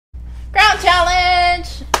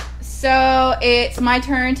challenge. So it's my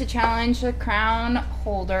turn to challenge the crown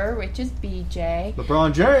holder, which is BJ.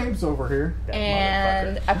 LeBron James over here.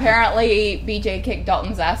 And apparently BJ kicked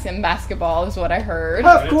Dalton's ass in basketball is what I heard.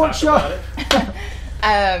 Half court shot.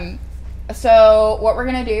 So what we're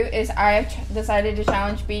going to do is I've decided to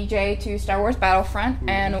challenge BJ to Star Wars Battlefront.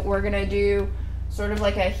 And we're going to do sort of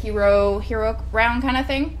like a hero round kind of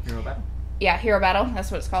thing. Hero battle? Yeah, hero battle. That's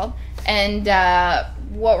what it's called. And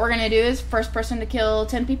what we're going to do is first person to kill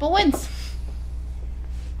 10 people wins.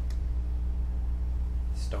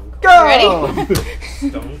 Stone cold. Go! Ready?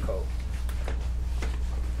 Stone cold.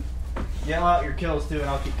 Yell out your kills too, and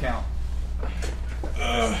I'll keep count.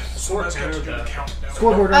 Swords have to do the countdown.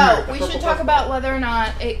 Scoreboard. Oh, we should talk about whether or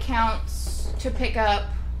not it counts to pick up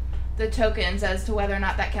the tokens as to whether or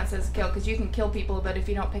not that counts as a kill, because you can kill people, but if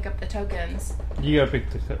you don't pick up the tokens, you gotta pick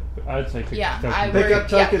the. I'd say pick the tokens. Pick up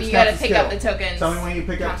tokens. you gotta pick up the tokens. Tell me when you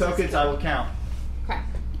pick up tokens, I will count. Okay,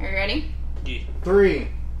 are you ready? Yeah. 3,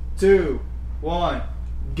 2, 1,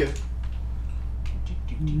 go.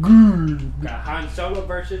 Got Han Solo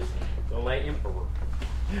versus the late Emperor.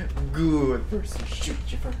 Good versus shoot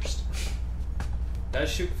you first. Does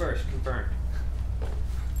shoot first, confirmed.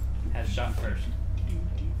 Has shot first.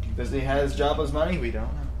 Does he has Jabba's money? We don't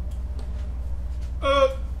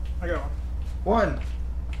know. I got one.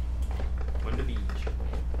 1. On the beach.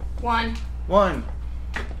 1. 1.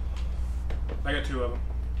 I got 2 of them.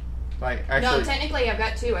 Like, actually, No, technically I've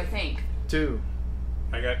got 2, I think. 2.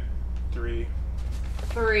 I got 3.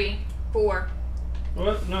 3, 4,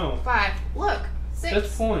 What? No. 5. Look, 6.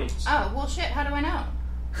 That's points. Oh, well shit, how do I know?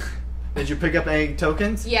 Did you pick up any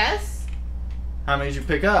tokens? Yes. How many did you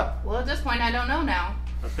pick up? Well, at this point I don't know now.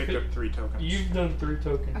 I picked up 3 tokens. You've done 3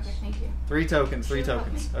 tokens. Okay, thank you. 3 tokens, 3 Should've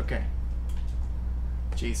tokens. Okay.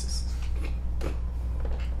 Jesus.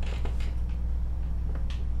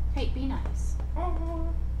 Hey, be nice.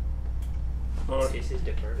 This is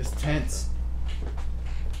the first. It's tense.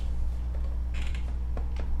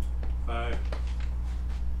 5.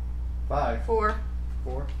 5. 4.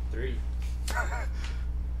 4. 3.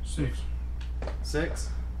 6. 6.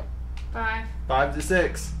 5. 5 to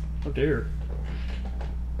 6. Oh dear.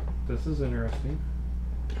 This is interesting.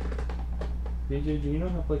 BJ, do you know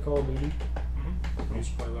how to play Call of Duty? Mm-hmm. Let's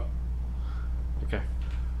play that. Okay.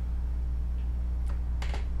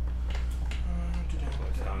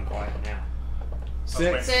 It's gone quiet now.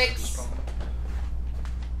 6. 6.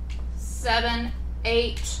 7,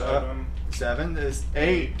 8. 7. 7 is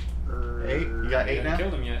 8. 8. You got 8 now?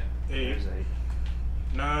 Killed him yet? 8. There's 8.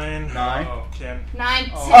 9. 9. Oh. 10. 9.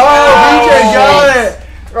 10. Oh, BJ got it!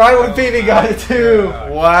 Right when Phoebe got it too.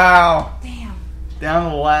 God. Wow. Damn. Down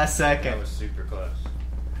to the last That second. was super close.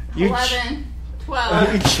 You 11,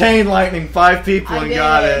 12. you chain lightning 5 people I and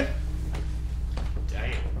got did. it.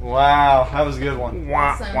 Damn. Wow, that was a good one.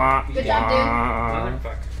 Awesome. Good job,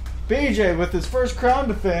 Motherfucker. BJ with his first crown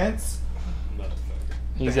defense. Motherfucker.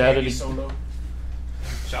 He's The added. Handy Solo.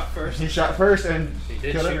 Shot first. He shot first and He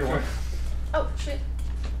did killed shoot everyone. first. Oh, shit.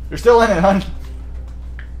 You're still in it, hon. Die,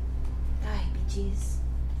 bitches.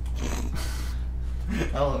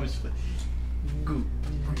 Oh, let me just Goo.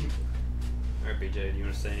 Alright, BJ, do you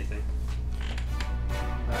want to say anything?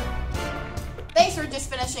 Thanks for just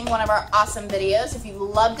finishing one of our awesome videos. If you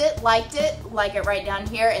loved it, like it right down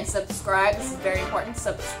here and subscribe. This is very important.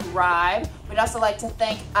 Subscribe. We'd also like to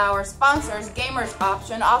thank our sponsors, Gamers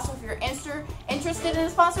Option. Also, if you're interested in a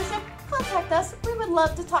sponsorship, contact us. We would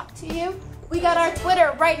love to talk to you. We got our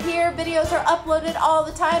Twitter right here. Videos are uploaded all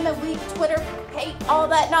the time, and we Twitter hate all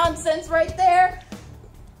that nonsense right there.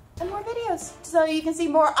 And more videos, so you can see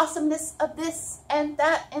more awesomeness of this and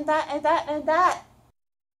that and that and that and that.